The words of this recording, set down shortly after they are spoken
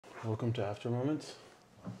Welcome to After Moments.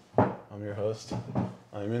 I'm your host.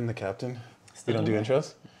 I'm in the captain. We don't do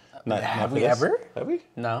intros? Have we ever? Have we?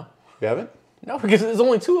 No. We haven't? No, because there's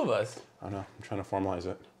only two of us. I don't know. I'm trying to formalize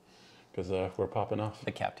it because we're popping off.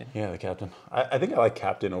 The captain. Yeah, the captain. I think I like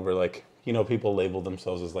captain over like, you know, people label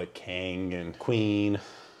themselves as like king and queen,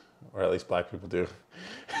 or at least black people do.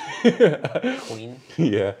 Queen?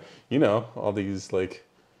 Yeah. You know, all these like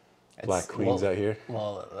black queens out here.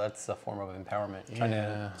 Well, that's a form of empowerment. You're trying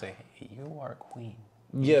to say, hey, you are a queen.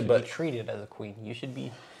 Yeah, You should but be treated as a queen. You should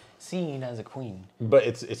be seen as a queen. But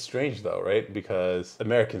it's strange though, right? Because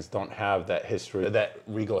Americans don't have that history, that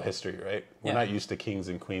regal history, right? We're not used to kings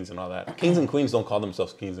and queens and all that. Kings and queens don't call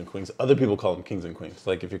themselves kings and queens. Other people call them kings and queens.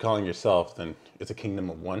 Like if you're calling yourself, then it's a kingdom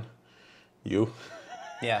of one. You.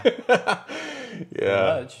 Yeah.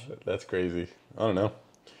 Yeah. That's crazy. I don't know.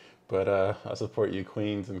 But I support you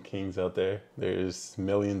queens and kings out there. There's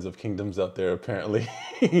millions of kingdoms out there apparently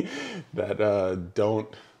that don't.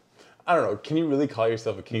 I don't know. Can you really call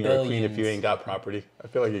yourself a king or a queen if you ain't got property? I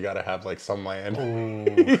feel like you gotta have like some land.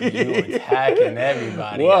 Ooh, you attacking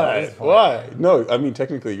everybody. Why? Why? No, I mean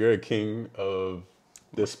technically you're a king of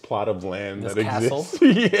this plot of land this that castle? exists.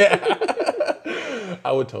 Yeah.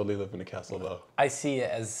 I would totally live in a castle though. I see it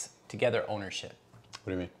as together ownership. What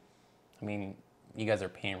do you mean? I mean, you guys are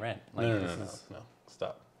paying rent. Like, No.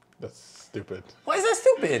 Stop. That's stupid. Why is that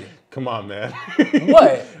stupid? Come on, man.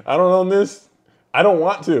 What? I don't own this. I don't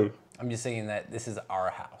want to. I'm just saying that this is our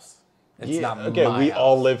house. It's Yeah, not okay, my we house.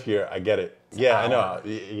 all live here. I get it. Yeah, I know. our-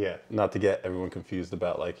 Yeah, not to get everyone confused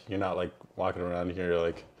about like you're not like walking around here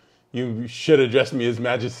like you should address me as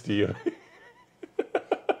Majesty,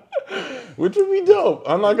 which would be dope.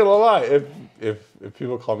 I'm not gonna lie. If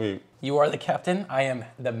people call me, You are the captain. I am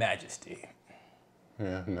the majesty.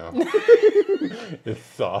 yeah, no, it's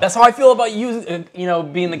soft. That's how I feel about you. You know,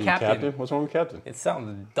 being the captain. What's wrong with captain? It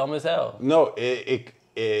sounds dumb as hell. No,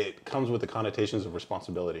 it comes with the connotations of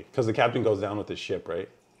responsibility because the captain goes down with his ship, right?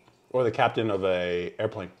 Or the captain of a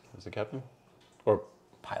airplane. Is it captain? Or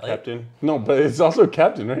Pilot. captain? No, but it's also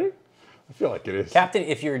captain, right? I feel like it is. Captain,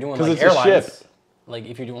 if you're doing 'Cause like it's a airlines, ship. like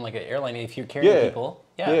if you're doing like an airline, if you're carrying Yeah. people,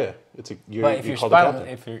 yeah. Yeah. It's a. But if you're you're called a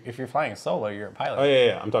flying, captain. if you're flying solo, you're a pilot. Oh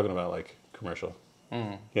yeah. I'm talking about like commercial.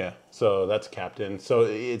 Yeah. So that's captain. So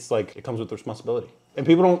it's like it comes with responsibility, and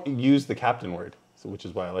people don't use the captain word, so, which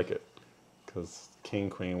is why I like it, because king,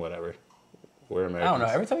 queen, whatever. We're Americans. I don't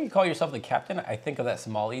know. Every time you call yourself the captain, I think of that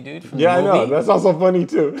Somali dude from Yeah, the movie. I know. That's also funny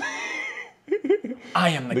too. I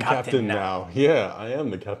am the, captain now. Yeah, I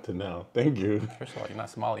am the captain now. Thank you. First of all, you're not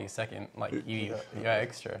Somali. Second, like you got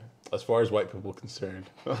extra. As far as white people are concerned,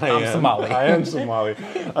 I'm Somali. I am Somali.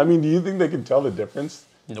 I mean, do you think they can tell the difference?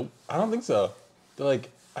 Nope. I don't think so. They're like,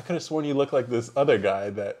 I could have sworn you look like this other guy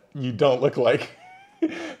that you don't look like.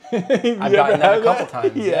 I've gotten that a couple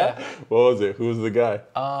times. Yeah. What was it? Who was the guy?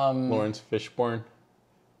 Lawrence Fishburne.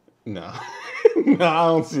 No. No, I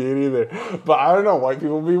don't see it either. But I don't know. White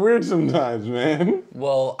people be weird sometimes, man.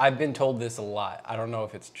 Well, I've been told this a lot. I don't know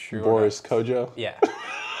if it's true. Boris Kojo. Yeah.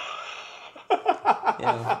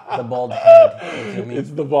 Yeah, the bald head. You feel me? It's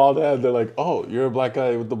the bald head. They're like, oh, you're a black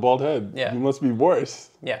guy with the bald head. Yeah. You must be Boris.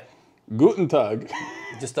 Yeah. Guten Tag.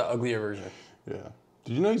 Just the uglier version. Yeah.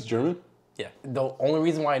 Did you know he's German? Yeah. The only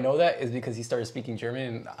reason why I know that is because he started speaking German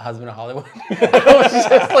in Husband of Hollywood. I was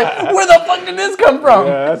just like, where the fuck did this come from?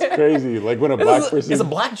 Yeah, that's crazy. Like when a black person... It's a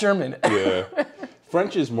black German. Yeah.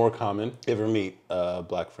 French is more common. Ever meet a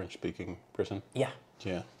black French-speaking person? Yeah.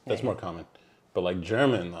 Yeah, that's more common. But like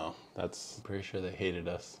German, though, that's... I'm pretty sure they hated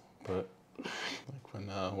us. But like when,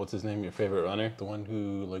 what's his name, your favorite runner? The one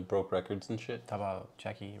who like broke records and shit? Talk about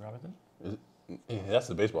Jackie Robinson? Yeah, that's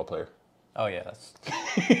the baseball player. Oh, yeah, that's...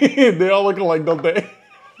 They all look alike, don't they?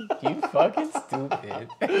 You fucking stupid.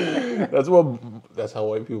 That's how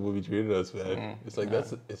white people be treated us, man. It's like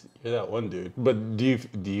you're that one dude. But do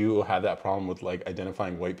you have that problem with like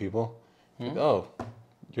identifying white people? Like, oh,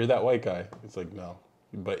 you're that white guy. It's like no,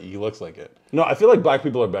 but he looks like it. No, I feel like black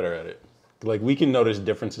people are better at it. Like we can notice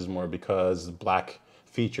differences more because black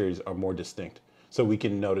features are more distinct, so we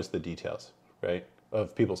can notice the details, right?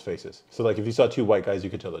 Of people's faces. So like if you saw two white guys, you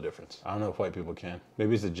could tell the difference. I don't know if white people can.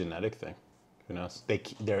 Maybe it's a genetic thing. Who knows?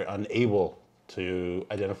 They're unable to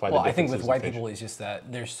identify the differences. Well, I think with white in people, it's just that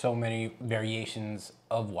there's so many variations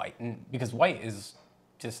of white. And because white is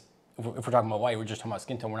just, if we're talking about white, we're just talking about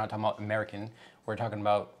skin tone. We're not talking about American. We're talking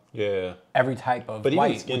about every type of but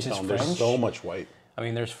white, even skin which is tone, French. there's so much white. I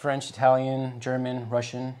mean, there's French, Italian, German,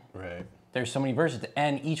 Russian. Right. There's so many versions.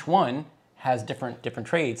 And each one has different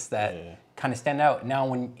traits that kind of stand out. Now,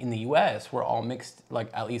 when in the U.S., we're all mixed, like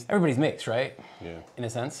at least everybody's mixed, right? Yeah. In a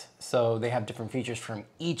sense. So they have different features from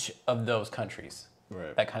each of those countries.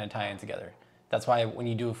 that kind of tie in together. That's why when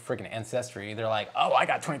you do freaking ancestry, they're like, oh, I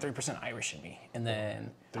got 23% Irish in me. And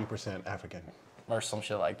then 3% African. Or some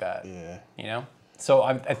shit like that. Yeah. You know? So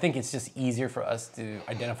I think it's just easier for us to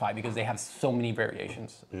identify because they have so many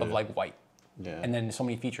variations of like white. Yeah. And then so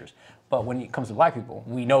many features. But when it comes to black people,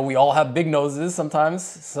 we know we all have big noses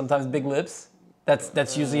sometimes big lips.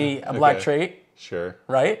 That's usually a black trait. Sure.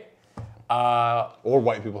 Right? Or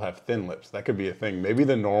white people have thin lips. That could be a thing. Maybe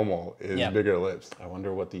the normal is bigger lips. I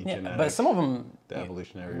wonder what the genetic. But some of them, the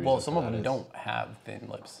evolutionary. Well, some of them don't have thin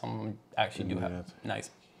lips. Some of them actually do have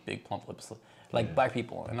nice, big, plump lips, like black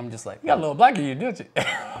people. And I'm just like, you got a little black in you, don't you?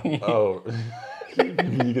 Oh,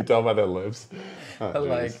 you can tell by their lips. Oh,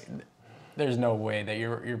 like, there's no way that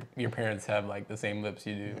your parents have like the same lips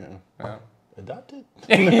you do. Yeah. Adopted?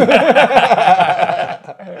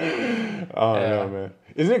 Oh no, man.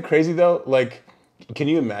 Isn't it crazy though? Like, can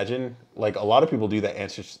you imagine? Like, a lot of people do that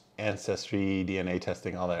ancestry, DNA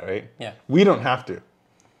testing, all that, right? Yeah. We don't have to,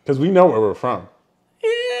 because we know where we're from.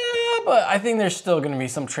 Yeah, but I think there's still going to be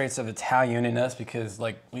some traits of Italian in us because,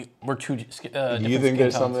 like, we're two. Do you think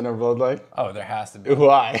there's something in our blood like? Oh, there has to be.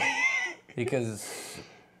 Why? Because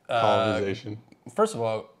colonization. First of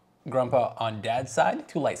all, Grandpa on Dad's side,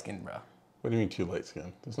 too light skinned, bro. What do you mean too light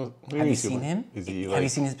skinned? Have you seen him? Is he have you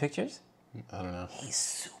seen his pictures? I don't know. He's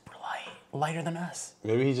super light, lighter than us.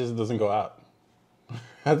 Maybe he just doesn't go out.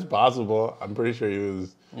 That's possible. I'm pretty sure he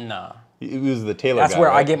was. Nah. He was the tailor. That's guy, where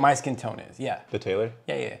right? I get my skin tone is. Yeah. The tailor?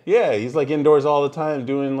 Yeah. Yeah, he's like indoors all the time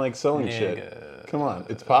doing like sewing shit. Come on,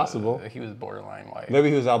 it's possible. He was borderline white. Maybe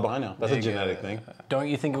he was albino. That's a genetic thing. Don't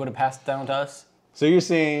you think it would have passed down to us? So you're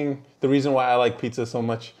saying the reason why I like pizza so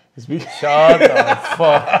much is because... Shut the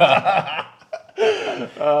fuck up.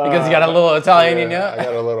 Because you got a little Italian in you? I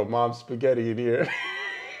got a little mom spaghetti in here.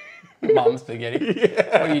 Mom spaghetti?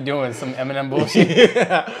 Yeah. What are you doing? Some M&M bullshit?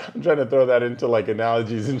 Yeah. I'm trying to throw that into like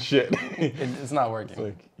analogies and shit. It's not working. It's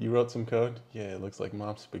like, you wrote some code? Yeah, it looks like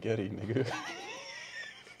mom spaghetti, nigga.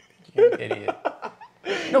 You're an idiot.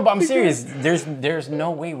 No, but I'm serious. There's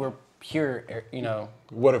no way we're pure, you know.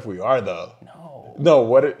 What if we are, though? No. No,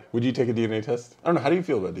 would you take a DNA test? I don't know. How do you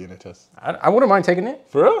feel about DNA tests? I wouldn't mind taking it.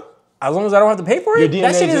 For real? As long as I don't have to pay for it? Your DNA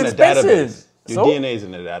that shit is in expensive. A database. Your DNA is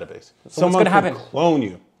in a database. So what's gonna happen? Clone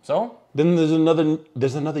you. So? Then there's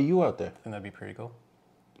another you out there. I think that'd be pretty cool.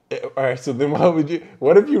 All right, so then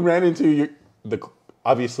what if you ran into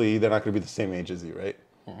obviously they're not going to be the same age as you, right?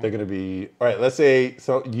 Mm-hmm. They're going to be, all right, let's say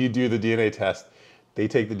so you do the DNA test, they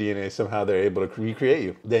take the DNA, somehow they're able to recreate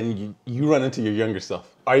you. Then you run into your younger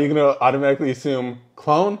self. Are you going to automatically assume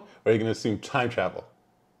clone, or are you going to assume time travel?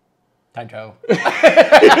 Time travel.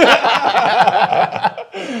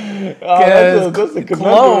 That's a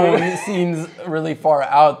clone seems really far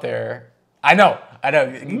out there. I know.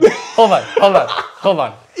 Hold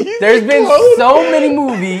on. There's been so many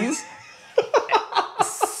movies,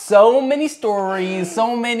 so many stories,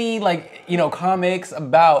 so many comics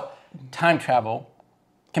about time travel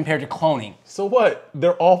compared to cloning. So what?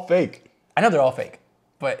 They're all fake. I know they're all fake,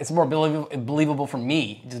 but it's more believable for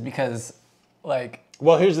me just because,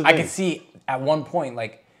 well, here's the thing. I can see at one point,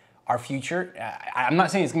 our future. I'm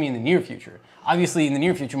not saying it's gonna be in the near future. Obviously, in the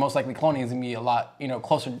near future, most likely cloning is gonna be a lot,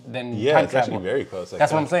 closer than time travel. Yeah, it's actually very close.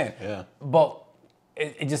 That's what I'm saying. Yeah. But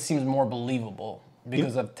it just seems more believable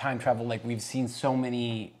because of time travel. Like, we've seen so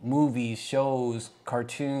many movies, shows,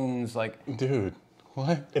 cartoons. Dude,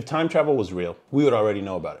 what? If time travel was real, we would already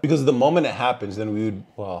know about it. Because the moment it happens, then we would.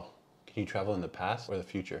 Well, can you travel in the past or the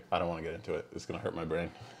future? I don't want to get into it. It's gonna hurt my brain.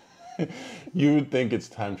 You would think it's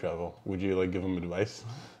time travel. Would you give them advice?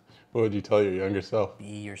 What would you tell your younger self? Be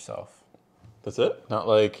yourself. That's it? Not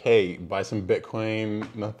hey, buy some Bitcoin,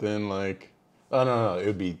 nothing oh, no, it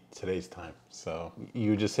would be today's time. So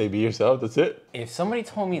you would just say be yourself, that's it? If somebody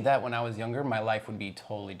told me that when I was younger, my life would be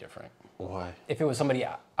totally different. Why? If it was somebody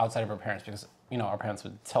outside of our parents, because, our parents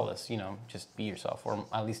would tell us, just be yourself, or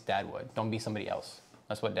at least Dad would. Don't be somebody else.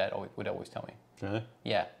 That's what Dad would always tell me. Really?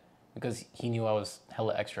 Yeah, because he knew I was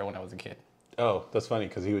hella extra when I was a kid. Oh, that's funny,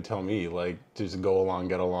 because he would tell me, just go along,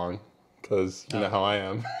 get along, because you know how I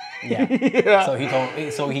am. Yeah. Yeah. So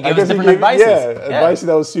he gave us different advices. Yeah, advice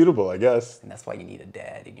that was suitable, I guess. And that's why you need a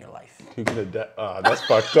dad in your life. You get a dad. Oh, that's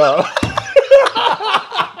fucked up.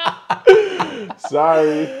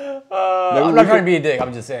 Sorry. I'm not trying to be a dick.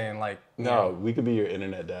 I'm just saying, No, we could be your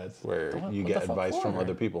internet dads, where you get advice from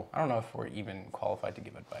other people. I don't know if we're even qualified to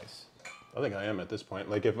give advice. I think I am at this point.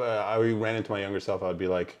 If I ran into my younger self, I would be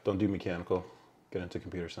don't do mechanical, get into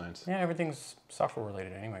computer science. Yeah, everything's software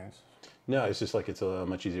related anyways. No, it's just it's a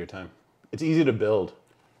much easier time. It's easy to build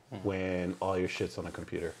when all your shit's on a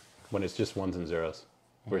computer, when it's just ones and zeros,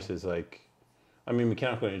 versus I mean,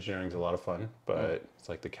 mechanical engineering is a lot of fun, but it's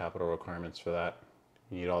like the capital requirements for that.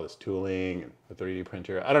 You need all this tooling and a 3D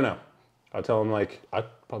printer. I don't know. I'd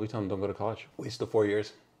probably tell them don't go to college. Waste the 4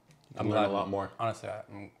 years. I'm learn a lot more. Honestly,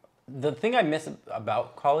 the thing I miss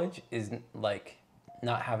about college is like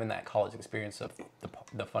not having that college experience of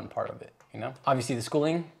the fun part of it. You know, obviously the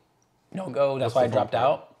schooling, no go. That's why I dropped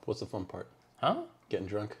out. What's the fun part? Huh? Getting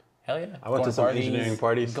drunk. Hell yeah. I went to some engineering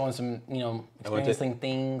parties. Going some, experiencing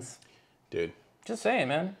things. Dude. Just saying,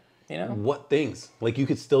 man. You know. What things? Like you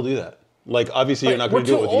could still do that. Like obviously you're not going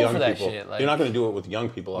to do it with young people. Shit, like, you're not going to do it with young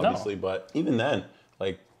people, obviously. No. But even then,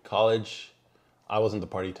 like college, I wasn't the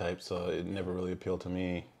party type, so it never really appealed to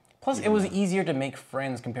me. Plus, it was easier to make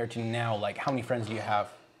friends compared to now. Like, how many friends do you have?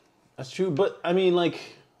 That's true, but I mean, like,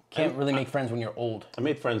 can't really make friends when you're old. I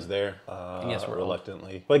made friends there, yes, we're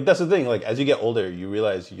reluctantly. Old. Like that's the thing. Like as you get older, you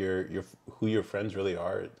realize who your friends really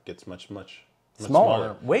are. It gets much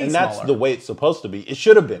smaller. Way and that's smaller. the way it's supposed to be. It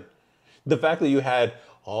should have been. The fact that you had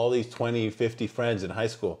all these 20, 50 friends in high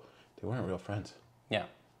school, they weren't real friends. Yeah.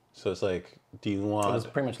 So it's like, do you want it was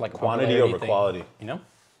pretty much like quantity over quality? You know?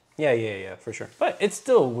 Yeah, for sure. But it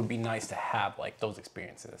still would be nice to have like those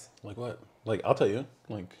experiences. Like what? Like I'll tell you.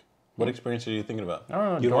 Like what experience are you thinking about? I don't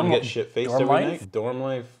know. You don't want to get shit faced every life? night? Dorm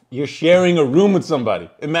life. You're sharing a room with somebody.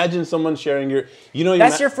 Imagine someone sharing your.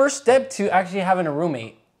 That's your first step to actually having a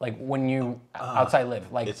roommate. Like when you outside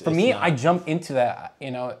live. Like for me, I jump into that.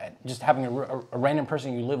 Just having a random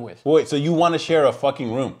person you live with. Wait, so you want to share a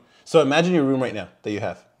fucking room? So imagine your room right now that you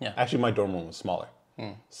have. Yeah. Actually, my dorm room was smaller,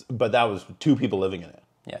 but that was 2 people living in it.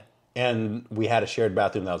 Yeah. And we had a shared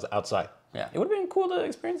bathroom that was outside. Yeah, it would have been cool to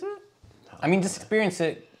experience it. I mean, just experience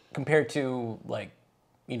it compared to like,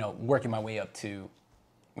 working my way up to,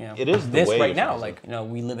 it is this right now. Like,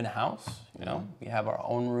 we live in a house. We have our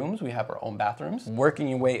own rooms, we have our own bathrooms. Working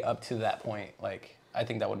your way up to that point, like, I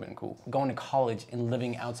think that would have been cool. Going to college and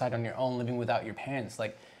living outside on your own, living without your parents,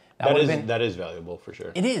 like. That is valuable for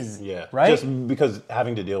sure. It is. Yeah. Right? Just because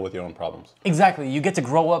having to deal with your own problems. Exactly. You get to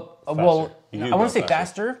grow up. Faster. Well, I want to say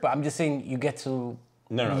faster, but I'm just saying you get to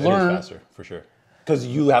learn. It is faster for sure. Because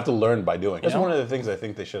you have to learn by doing. That's one of the things I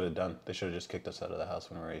think they should have done. They should have just kicked us out of the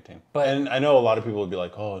house when we were 18. And I know a lot of people would be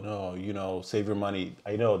like, oh no, save your money.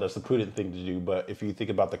 I know that's the prudent thing to do, but if you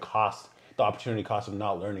think about the opportunity cost of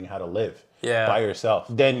not learning how to live by yourself,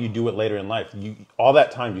 then you do it later in life. All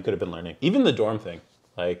that time you could have been learning. Even the dorm thing,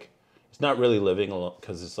 like. It's not really living alone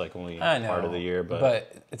because it's like only part of the year,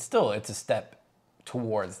 but it's a step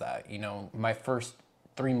towards that. My first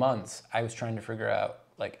 3 months, I was trying to figure out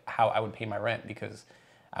like how I would pay my rent because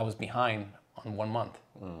I was behind on 1 month.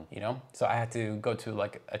 So I had to go to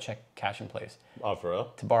like a check cashing place. Oh, for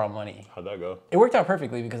real? To borrow money. How'd that go? It worked out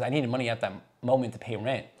perfectly because I needed money at that moment to pay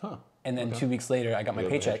rent. Huh. And then 2 weeks later, I got my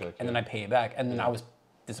paycheck, and then I pay it back, and then I was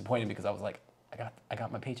disappointed because I was like, I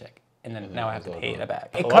got my paycheck. And then now I have to pay it back.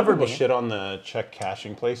 It covered me. Shit on the check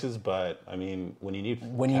cashing places, but I mean, when you need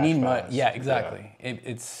money, yeah, exactly. Yeah.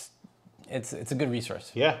 It's a good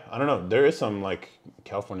resource. Yeah, I don't know. There is some like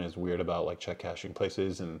California is weird about like check cashing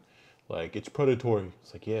places and like it's predatory.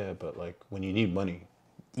 It's like yeah, but like when you need money,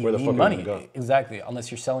 where the fuck are you gonna go? Exactly, unless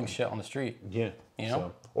you're selling shit on the street. Yeah,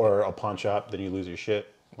 or a pawn shop, then you lose your shit.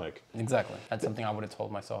 Like exactly. That's something I would have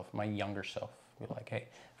told myself, my younger self. Be like, hey.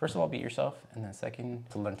 First of all, be yourself, and then second,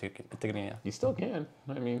 to learn to You still can.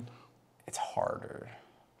 I mean, it's harder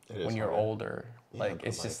when you're older. Yeah, like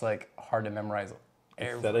it's just like hard to memorize.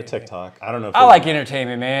 Is that a TikTok? I don't know. I like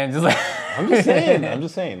entertainment, man. Just like I'm just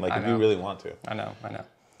saying. Like if you really want to. I know.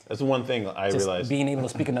 That's the one thing I realized. Being able to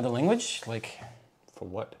speak another language, like. For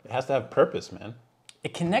what? It has to have purpose, man.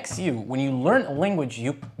 It connects you. When you learn a language,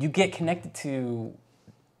 you get connected to,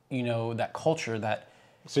 that culture that.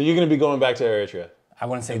 So you're gonna be going back to Eritrea. I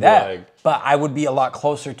wouldn't say that, but I would be a lot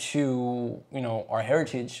closer to, our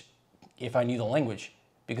heritage if I knew the language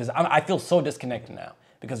because I feel so disconnected now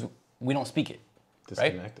because we don't speak it.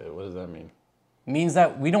 Disconnected? Right? What does that mean? It means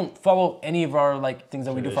that we don't follow any of our like things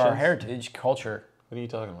that we do for our heritage, culture. What are you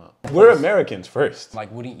talking about? We're Americans first.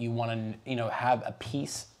 Like, wouldn't you want to, have a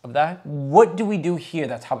piece of that? What do we do here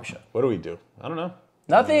that's Habesha? What do we do? I don't know.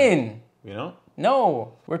 Nothing.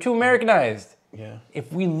 No, we're too Americanized. Yeah.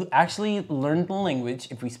 If we actually learned the language,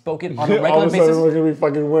 if we spoke it on a regular basis. All of a sudden we're going to be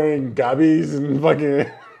fucking wearing gabis and fucking...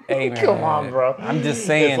 Hey, man. Come on, bro. I'm just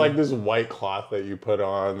saying. It's like this white cloth that you put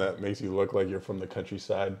on that makes you look like you're from the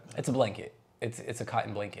countryside. It's a blanket. It's a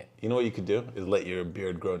cotton blanket. You know what you could do? Is let your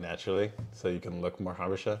beard grow naturally so you can look more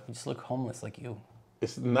Habesha. You just look homeless like you.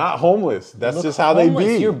 It's not homeless. That's just how they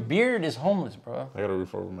be. Your beard is homeless, bro. I got a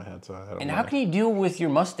roof over my head, so I don't And how can you deal with your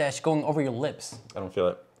mustache going over your lips? I don't feel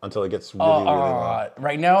it. Until it gets really, really long.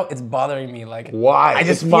 Right now, it's bothering me. Like why?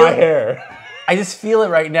 It's my hair. I just feel it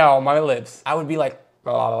right now on my lips. I would be like,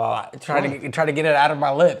 blah, blah, blah, try to get it out of my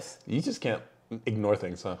lips. You just can't ignore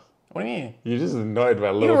things, huh? What do you mean? You're just annoyed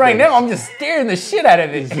by little Even right things. now, I'm just staring the shit out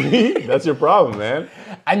of it. See? That's your problem, man.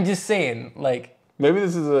 I'm just saying, like. Maybe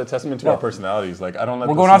this is a testament to our personalities. Like, I don't let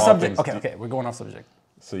We're going off subject. Okay, we're going off subject.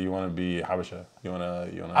 So you want to be Habesha? You want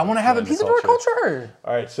to? I want to have a piece of our culture.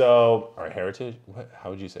 All right. So our heritage.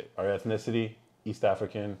 How would you say? Our ethnicity. East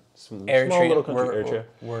African. Small little country.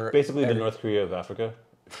 Eritrea. Basically the North Korea of Africa.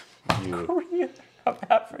 Korea of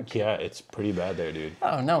Africa. Yeah, it's pretty bad there, dude.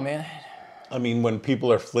 Oh no, man. I mean, when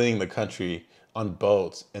people are fleeing the country on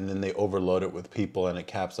boats and then they overload it with people and it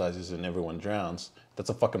capsizes and everyone drowns, that's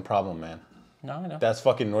a fucking problem, man. No, I know. That's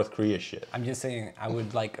fucking North Korea shit. I'm just saying, I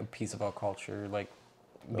would like a piece of our culture, like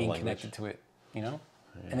being connected to it, you know?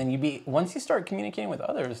 Yeah. And then once you start communicating with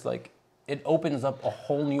others, like it opens up a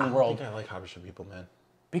whole new world. I think I like Habesha people, man.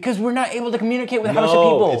 Because we're not able to communicate with Habesha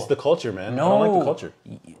people. No, it's the culture, man. No. I don't like the culture.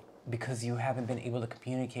 Because you haven't been able to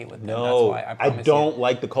communicate with them. No, that's why I don't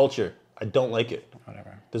like the culture. I don't like it.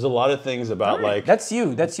 Whatever. There's a lot of things about like... That's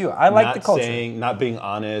you. I like the culture. Not being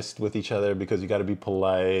honest with each other because you got to be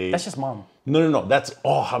polite. That's just mom. No. That's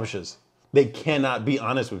all Habeshas. They cannot be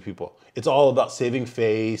honest with people. It's all about saving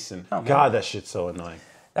face and... God, that shit's so annoying.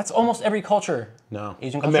 That's almost every culture. No.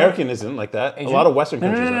 Asian culture? American isn't like that. Asian? A lot of Western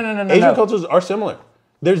countries No. Asian cultures are similar.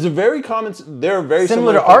 There's a very common... They're very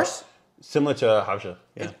similar to ours? Similar to Habesha,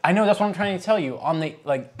 yeah. I know, that's what I'm trying to tell you. On the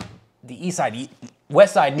east side,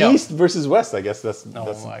 west side, no. East versus west, I guess that's...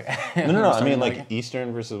 No. I mean like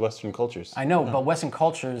Eastern versus Western cultures. I know, but Western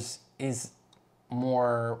cultures is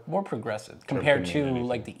more progressive compared to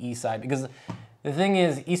like the east side. Because the thing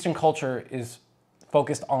is, Eastern culture is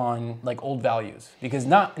focused on like old values. Because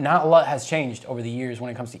not a lot has changed over the years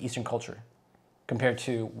when it comes to Eastern culture compared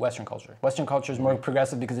to Western culture. Western culture is more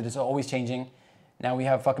progressive because it is always changing. Now we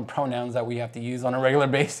have fucking pronouns that we have to use on a regular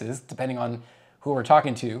basis, depending on who we're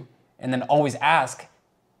talking to, and then always ask.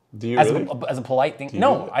 Do you as really? As a polite thing?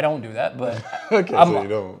 No, I don't do that. But okay, so you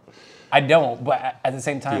don't. I don't. But at the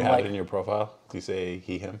same time, do you have it in your profile? Do you say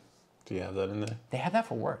he, him? Do you have that in there? They have that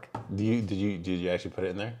for work. Did you actually put it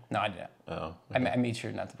in there? No, I didn't. Oh. Okay. I made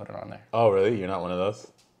sure not to put it on there. Oh, really? You're not one of those?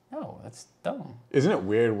 No, that's dumb. Isn't it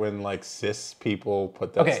weird when like cis people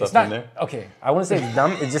put that stuff in there? Okay, I want to say it's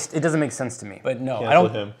dumb. It doesn't make sense to me. But no, Cancel I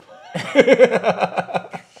don't. Him.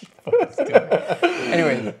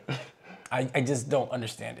 Anyway, I just don't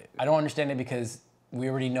understand it. I don't understand it because we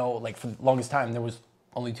already know, like for the longest time, there was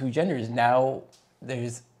only 2 genders. Now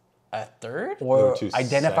there's a third, or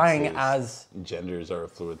identifying as genders are a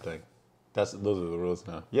fluid thing. Those are the rules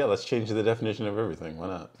now. Yeah, let's change the definition of everything. Why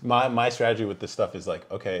not? My strategy with this stuff is like,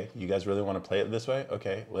 okay, you guys really want to play it this way?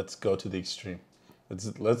 Okay, let's go to the extreme.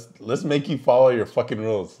 Let's make you follow your fucking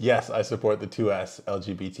rules. Yes, I support the 2S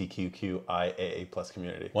LGBTQIAA+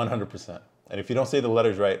 community, 100%. And if you don't say the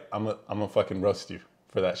letters right, I'm a fucking roast you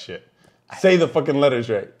for that shit. Say the fucking letters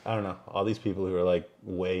right. I don't know. All these people who are like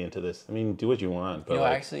way into this. I mean, do what you want. But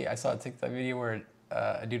actually, I saw a TikTok video where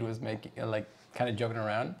a dude was making like kind of joking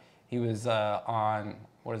around. He was on,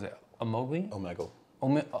 what is it, Omegle?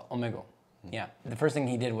 Omegle. Yeah. The first thing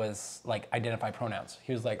he did was like identify pronouns.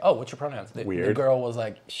 He was like, oh, what's your pronouns? The girl was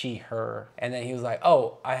like, she, her. And then he was like,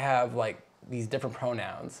 oh, I have like these different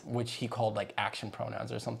pronouns, which he called like action pronouns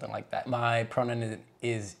or something like that. My pronoun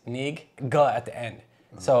is nig, ga at the end.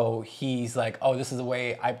 So he's like, oh, this is the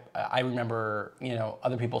way I remember,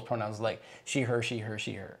 other people's pronouns like she, her, she, her,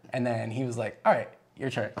 she, her. And then he was like, all right, your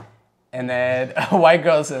turn. And then a white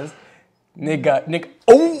girl says, nigga,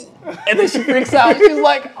 oh! And then she freaks out. She's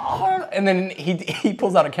like, oh! And then he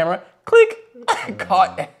pulls out a camera, click,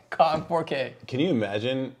 caught on 4K. Can you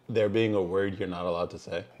imagine there being a word you're not allowed to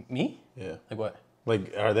say? Me? Yeah. Like what?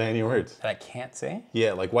 Like, are there any words that I can't say?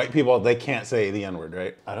 Yeah, like white people, they can't say the N-word,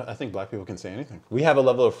 right? I think black people can say anything. We have a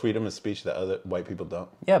level of freedom of speech that other white people don't.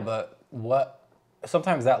 Yeah, but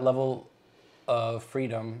sometimes that level of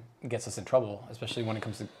freedom gets us in trouble, especially when it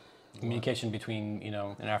comes to communication between,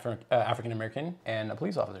 an African American and a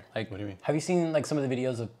police officer. Like, what do you mean? Have you seen like some of the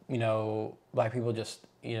videos of, black people just,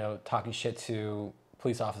 talking shit to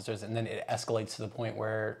police officers, and then it escalates to the point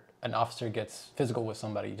where an officer gets physical with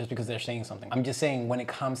somebody just because they're saying something? I'm just saying, when it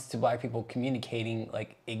comes to black people communicating,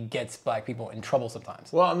 like, it gets black people in trouble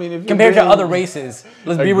sometimes. Well, I mean, if you're compared to other races,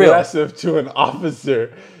 let's be real. Aggressive to an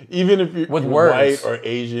officer, even if you're white or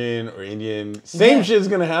Asian or Indian, same shit's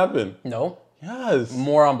gonna happen. No. Yes.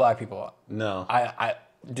 More on black people. No.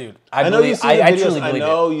 Dude, I know you see the videos. truly believe I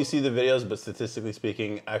know you see the videos, but statistically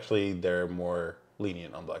speaking, actually, they're more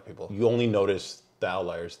lenient on black people. You only notice the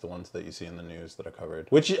outliers, the ones that you see in the news that are covered.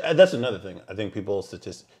 Which, that's another thing. I think people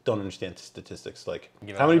don't understand statistics. Like,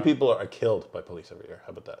 how many people are killed by police every year?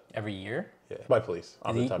 How about that? Every year? Yeah, by police.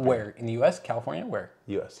 Where? In the U.S.? California? Where?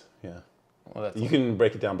 U.S., yeah. Well, you can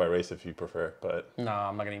break it down by race if you prefer, but... No,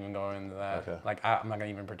 I'm not going to even go into that. Okay. Like, I'm not going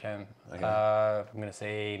to even pretend. Okay. I'm going to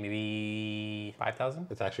say maybe 5,000?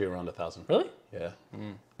 It's actually around 1,000. Really? Yeah.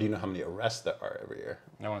 Do you know how many arrests there are every year?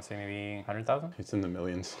 I want to say maybe 100,000? It's in the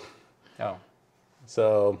millions. Oh.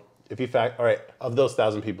 So, if you all right, of those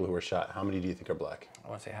 1,000 people who were shot, how many do you think are black? I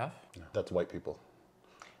want to say half. That's white people.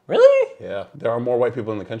 Really? Yeah. There are more white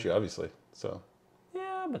people in the country, obviously. So.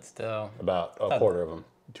 Yeah, but still. About a quarter of them,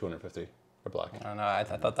 250, are black. I don't know. I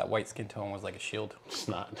thought that white skin tone was like a shield. It's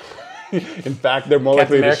not. In fact, they're more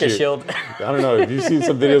Captain likely to shoot. shield. I don't know. If you've seen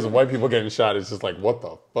some videos of white people getting shot, it's just like, what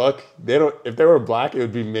the fuck? They don't. If they were black, it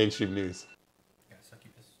would be mainstream news. Yeah, so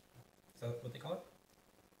keep this. Is that what they call it?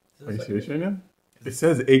 Are you serious right now? It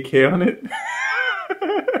says AK on it.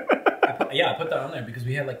 I put that on there because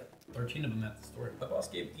we had like 13 of them at the store. The boss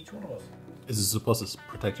gave each one of us. Is this supposed to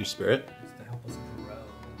protect your spirit? It's to help us grow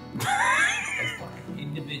as fucking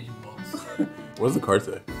individuals. What does the card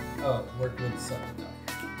say? Oh, work with something.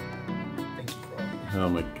 Thank you for all. Oh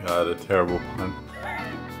my god, a terrible pun.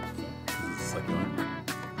 Is this like going?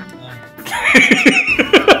 How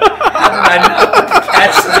did I not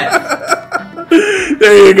catch that?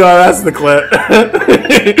 There you go, that's the clip.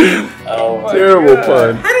 Oh my terrible God.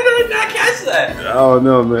 pun. How did I not catch that? Oh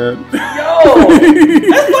no, man. Yo,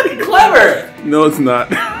 that's fucking clever. No, it's not.